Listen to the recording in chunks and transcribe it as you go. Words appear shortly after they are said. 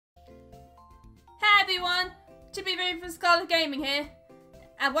Chibi Viri from Skyloft Gaming here,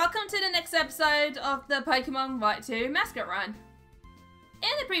 and welcome to the next episode of the Pokemon White2 Mascot Run. In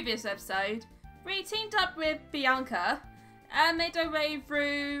the previous episode, we teamed up with Bianca and made our way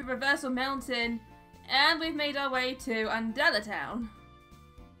through Reversal Mountain, and we've made our way to Undella Town.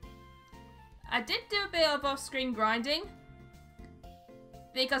 I did do a bit of off-screen grinding,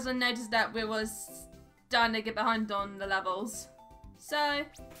 because I noticed that we was starting to get behind on the levels. So,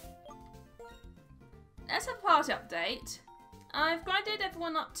 let's have a party update. I've grinded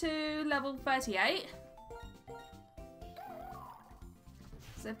everyone up to level 38.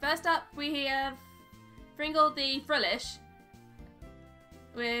 So first up we have Fringle the Frillish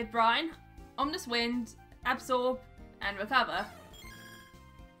with Brine, Ominous Wind, Absorb and Recover.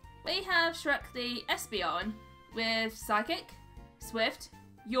 We have Shrek the Espeon with Psychic, Swift,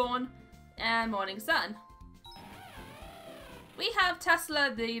 Yawn and Morning Sun. We have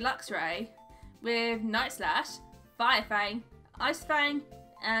Tesla the Luxray with Night Slash, Fire Fang, Ice Fang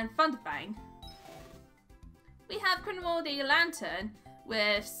and Thunder Fang. We have Criminal the Lantern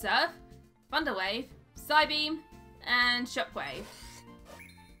with Surf, Thunder Wave, Psybeam and Shockwave.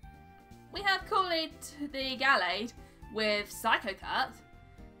 We have Kool-Aid the Gallade with Psycho Cut,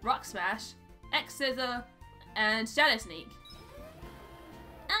 Rock Smash, X-Scissor and Shadow Sneak.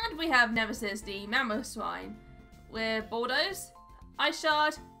 And we have Nemesis the Mamoswine with Bulldoze, Ice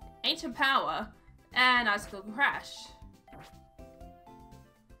Shard, Ancient Power and Icicle Crash.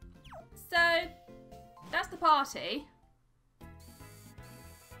 So that's the party.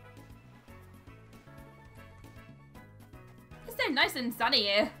 It's so nice and sunny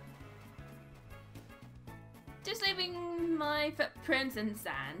here. Just leaving my footprints in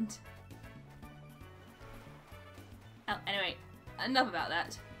sand. Oh, anyway, enough about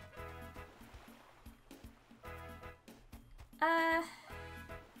that.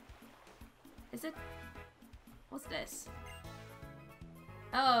 Is it? What's this?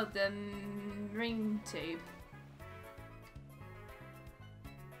 Oh, the ring tube.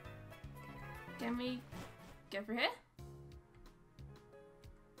 Can we go through here?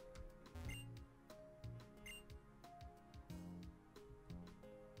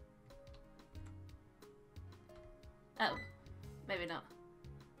 Oh, maybe not.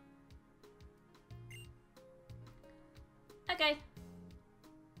 Okay.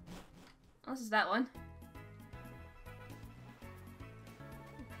 This is that one.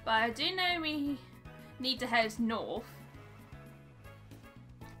 But I do know we need to head north.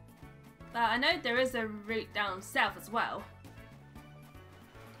 But I know there is a route down south as well.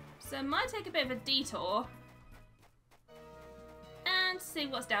 So I might take a bit of a detour and see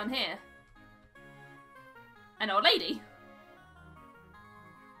what's down here. An old lady.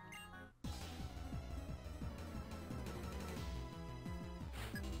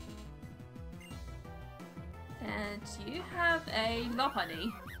 And you have a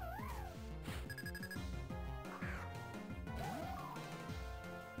Lopunny.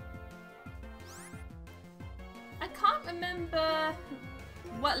 I can't remember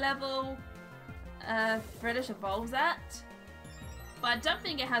what level Frillish evolves at, but I don't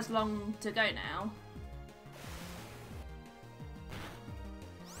think it has long to go now.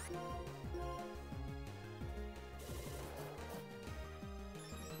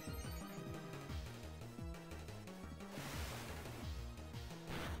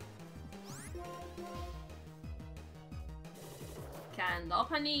 Can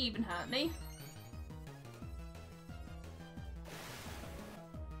Lopunny even hurt me?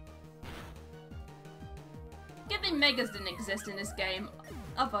 Good thing Megas didn't exist in this game,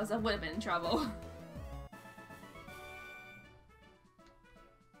 otherwise I would have been in trouble.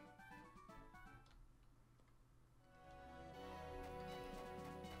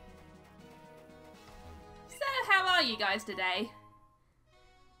 So, how are you guys today?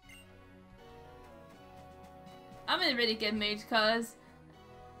 I'm in a really good mood because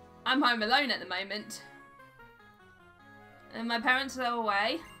I'm home alone at the moment. And my parents are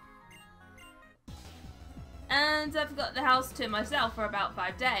away. And I've got the house to myself for about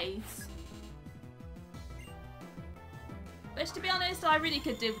 5 days. Which, to be honest, I really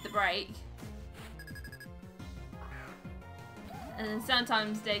could do with the break. And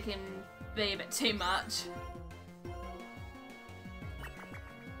sometimes they can be a bit too much.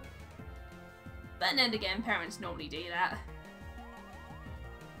 But then again, parents normally do that.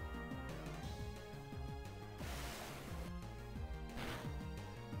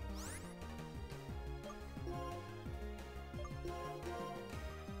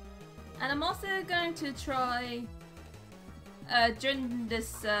 And I'm also going to try, during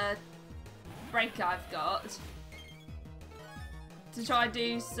this break I've got, to try to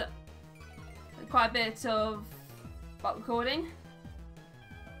do quite a bit of about recording.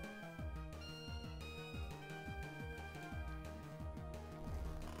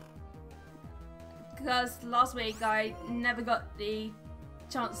 Because last week I never got the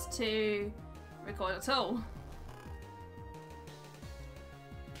chance to record at all.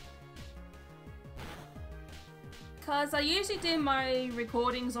 Because I usually do my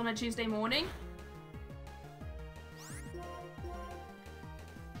recordings on a Tuesday morning.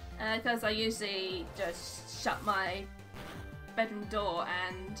 Because I usually just shut my bedroom door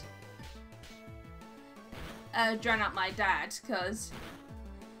and drown out my dad, because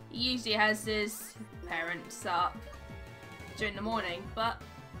he usually has his parents up during the morning, but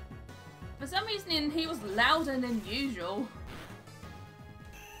for some reason he was louder than usual.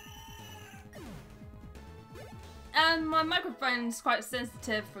 And my microphone's quite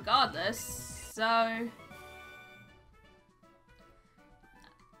sensitive regardless, so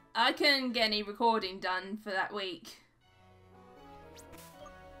I couldn't get any recording done for that week.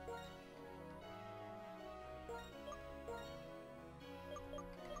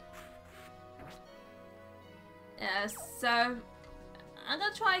 Yeah, so I'm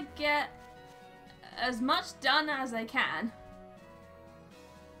gonna try and get as much done as I can.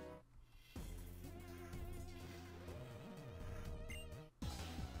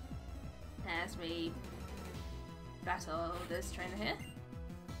 As we battle this trainer here.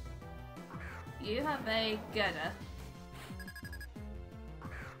 You have a girder.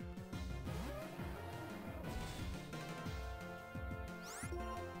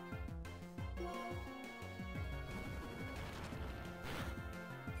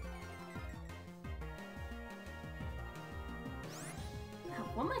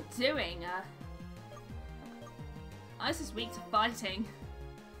 What am I doing? Ice is weak to fighting.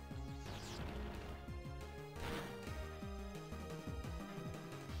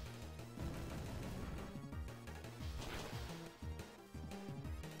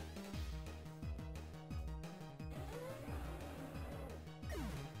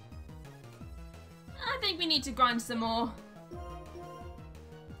 I think we need to grind some more.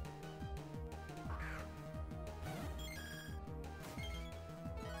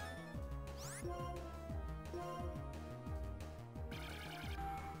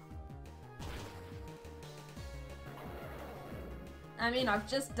 I mean, I've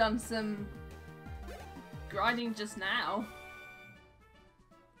just done some grinding just now.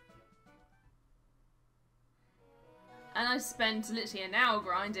 And I spent literally an hour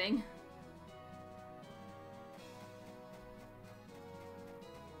grinding.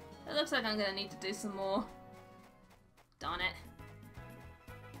 It looks like I'm gonna need to do some more. Darn it.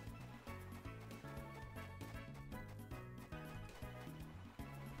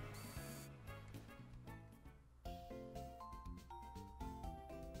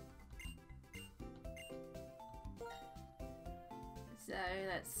 So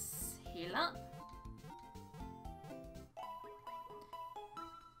let's heal up.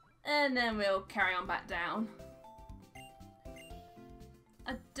 And then we'll carry on back down.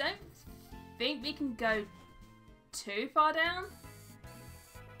 I don't think we can go too far down.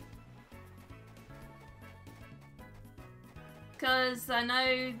 Because I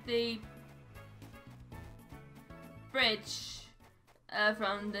know the bridge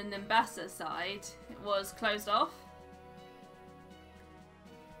from the Nimbasa side was closed off.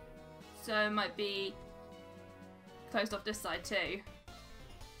 So it might be closed off this side too.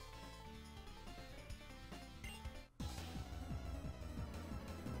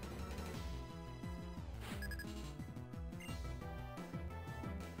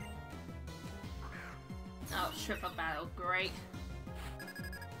 Oh, triple battle, great.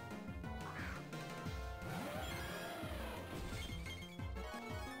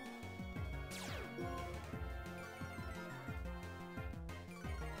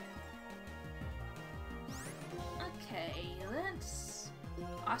 Okay, let's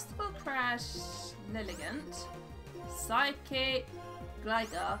Obstacle Crash Lilligant, Psychic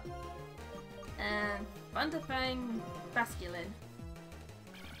Glider, and Thunderfang Basculin.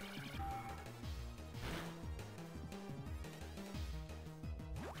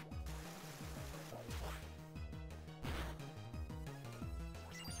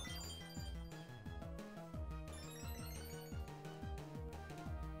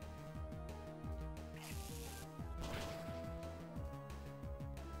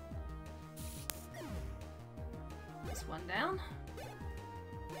 This one down.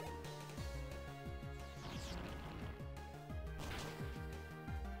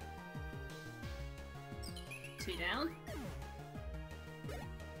 Two down.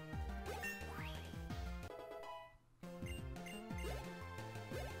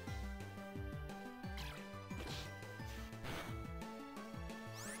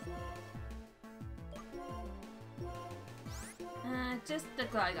 just the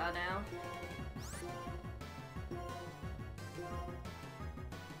Gligar now.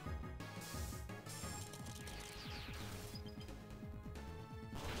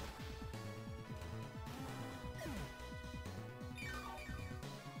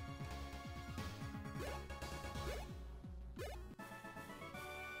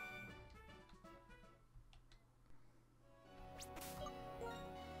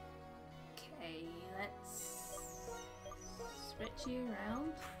 Okay, let's switch you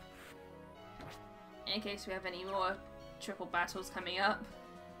around in case we have any more triple battles coming up.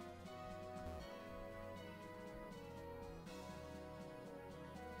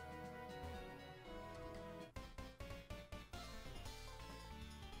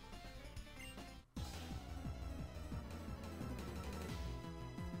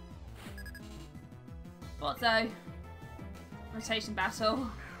 What though? Rotation battle.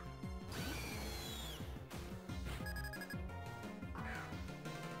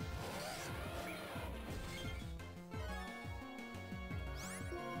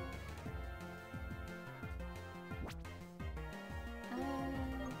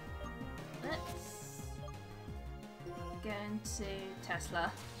 Let's go into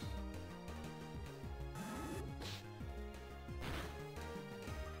Tesla.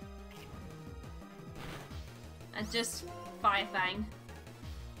 And just Fire Fang.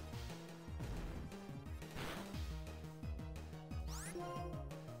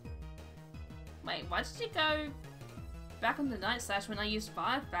 Wait, why did you go back on the Night Slash when I used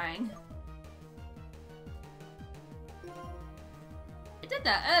Fire Fang? I did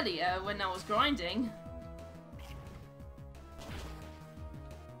that earlier when I was grinding.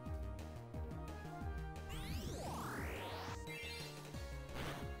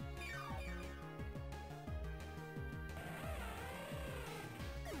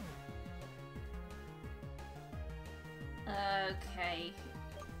 Okay.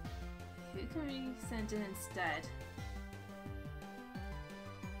 Who can we send in instead?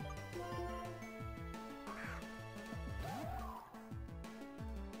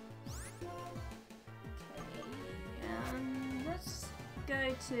 Okay, let's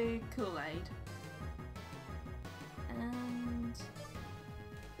go to Kool-Aid. And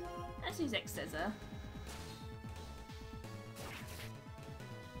let's use X-Scissor.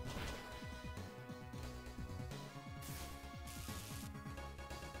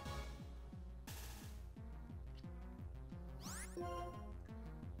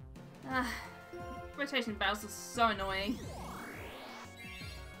 Rotation battles are so annoying.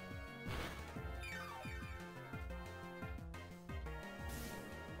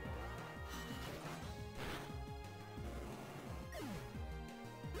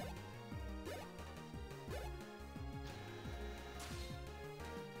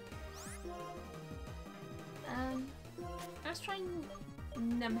 Let's try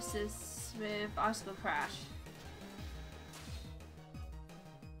Nemesis with Icicle Crash.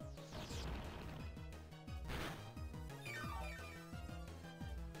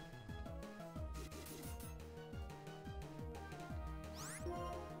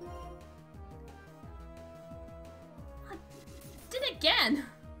 Again!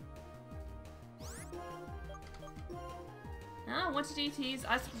 No, I wanted you to use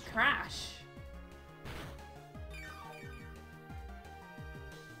Icicle Crash.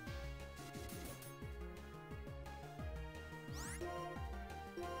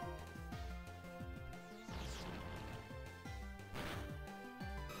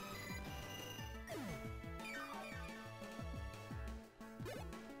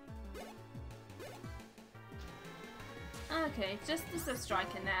 Okay, just as a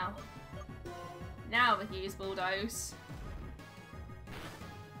striker now. Now we can use Bulldoze.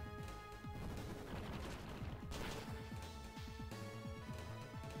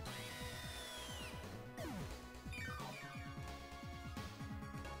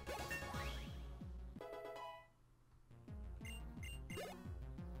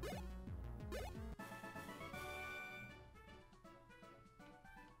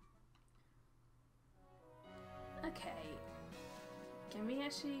 Okay. Can we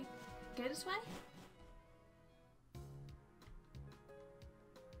actually go this way?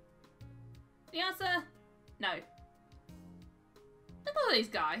 The answer? No. Look at all these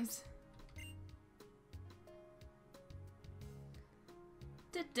guys.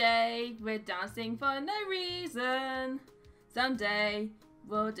 Today we're dancing for no reason. Someday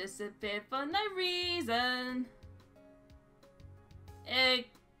we'll disappear for no reason.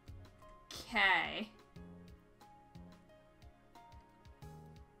 Okay.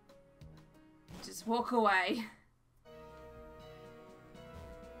 Just walk away.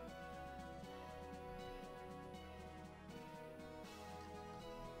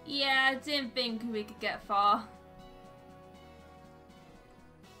 Yeah, I didn't think we could get far.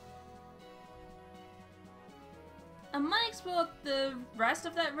 I might explore the rest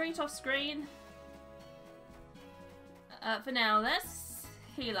of that route off screen. For now, let's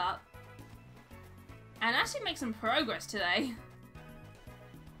heal up. And actually make some progress today.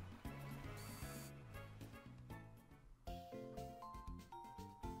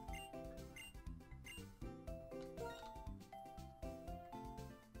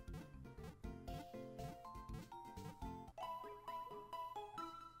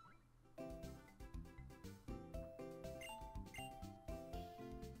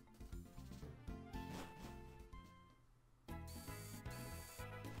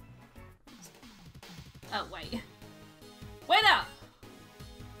 Oh, wait. Wait up!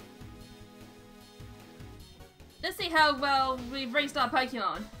 Let's see how well we've raced our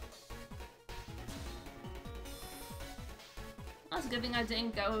Pokemon. That's a good thing I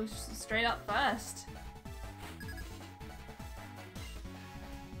didn't go straight up first.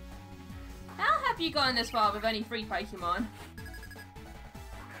 How have you gotten this far with only 3 Pokemon?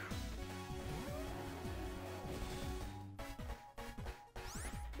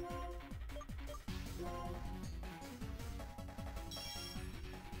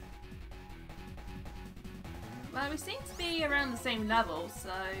 Well, we seem to be around the same level, so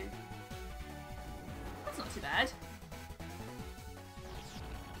that's not too bad.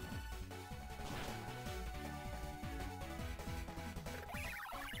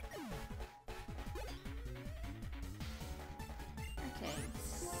 Okay,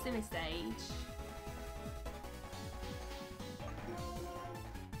 semi-stage.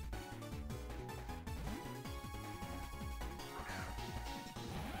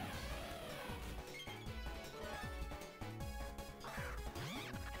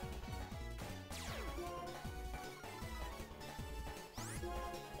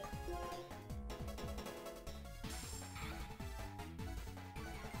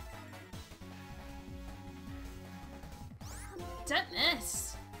 Don't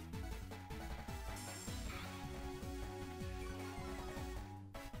miss.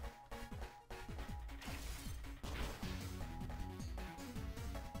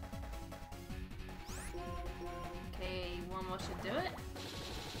 Okay, one more should do it.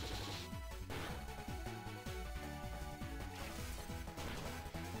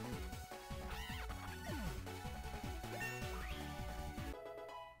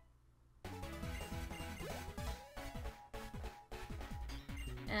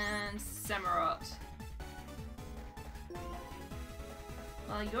 And Samurott.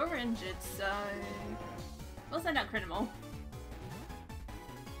 Well, you're injured, so we'll send out Critimal.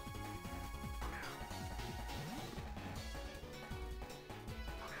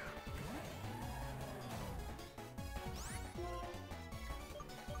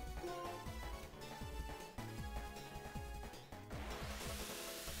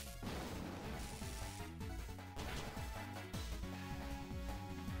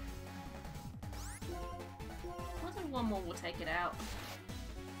 One more will take it out.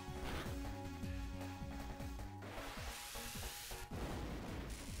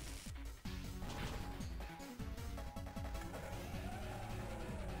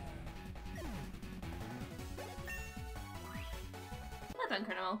 Well done,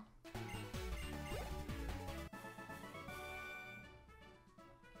 Colonel.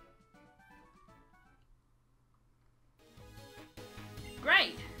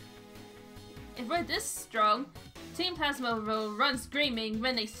 Great! If we're this strong, Team Plasma will run screaming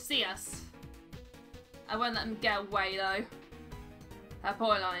when they see us. I won't let them get away though. That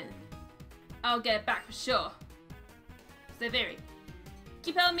poor line. I'll get it back for sure. So Viri,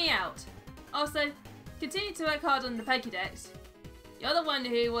 keep helping me out. Also, continue to work hard on the Pokédex. You're the one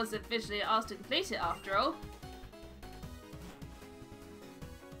who was officially asked to complete it after all.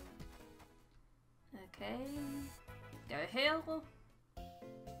 Okay. Go heal.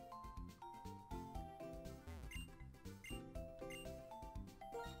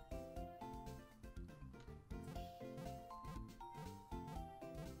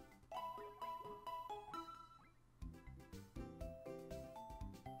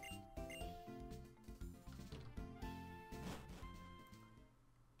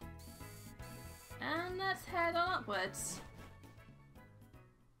 And let's head on upwards.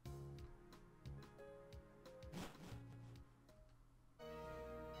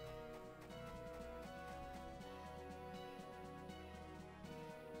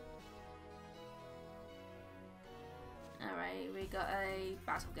 Alright, we got a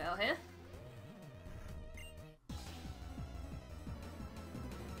battle girl here.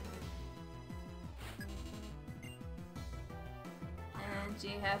 And do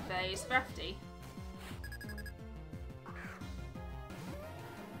you have a Scrafty?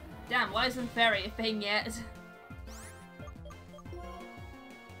 Damn, why isn't Fairy a thing yet?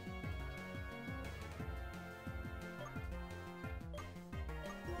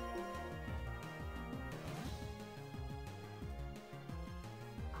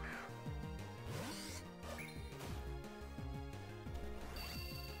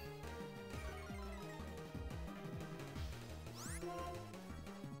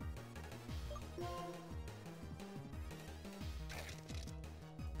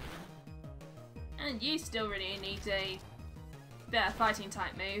 And you still really need a better fighting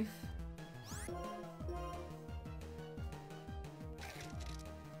type move.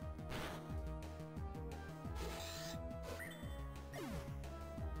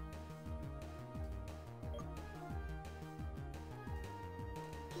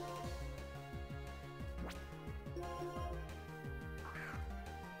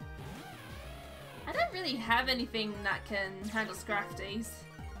 I don't really have anything that can handle Scrafties.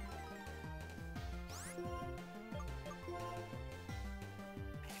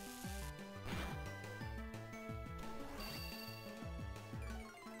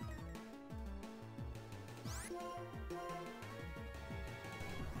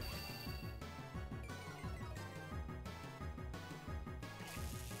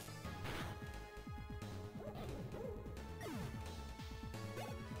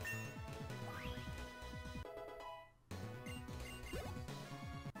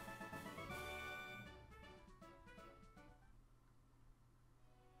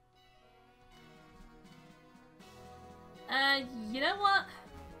 You know what?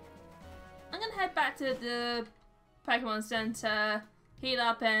 I'm gonna head back to the Pokemon Center, heal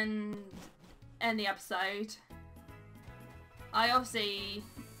up and end the episode. I obviously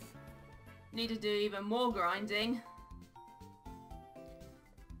need to do even more grinding.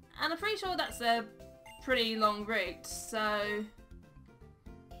 And I'm pretty sure that's a pretty long route, so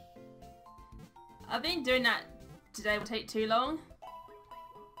I think doing that today will take too long.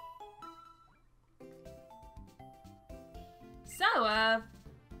 So,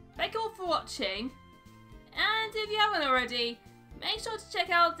 thank you all for watching, and if you haven't already, make sure to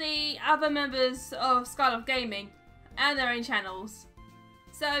check out the other members of Skyloft Gaming and their own channels.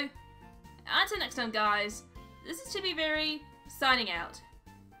 So, until next time guys, this is Chibi Viri, signing out.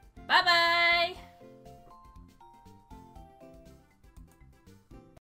 Bye bye!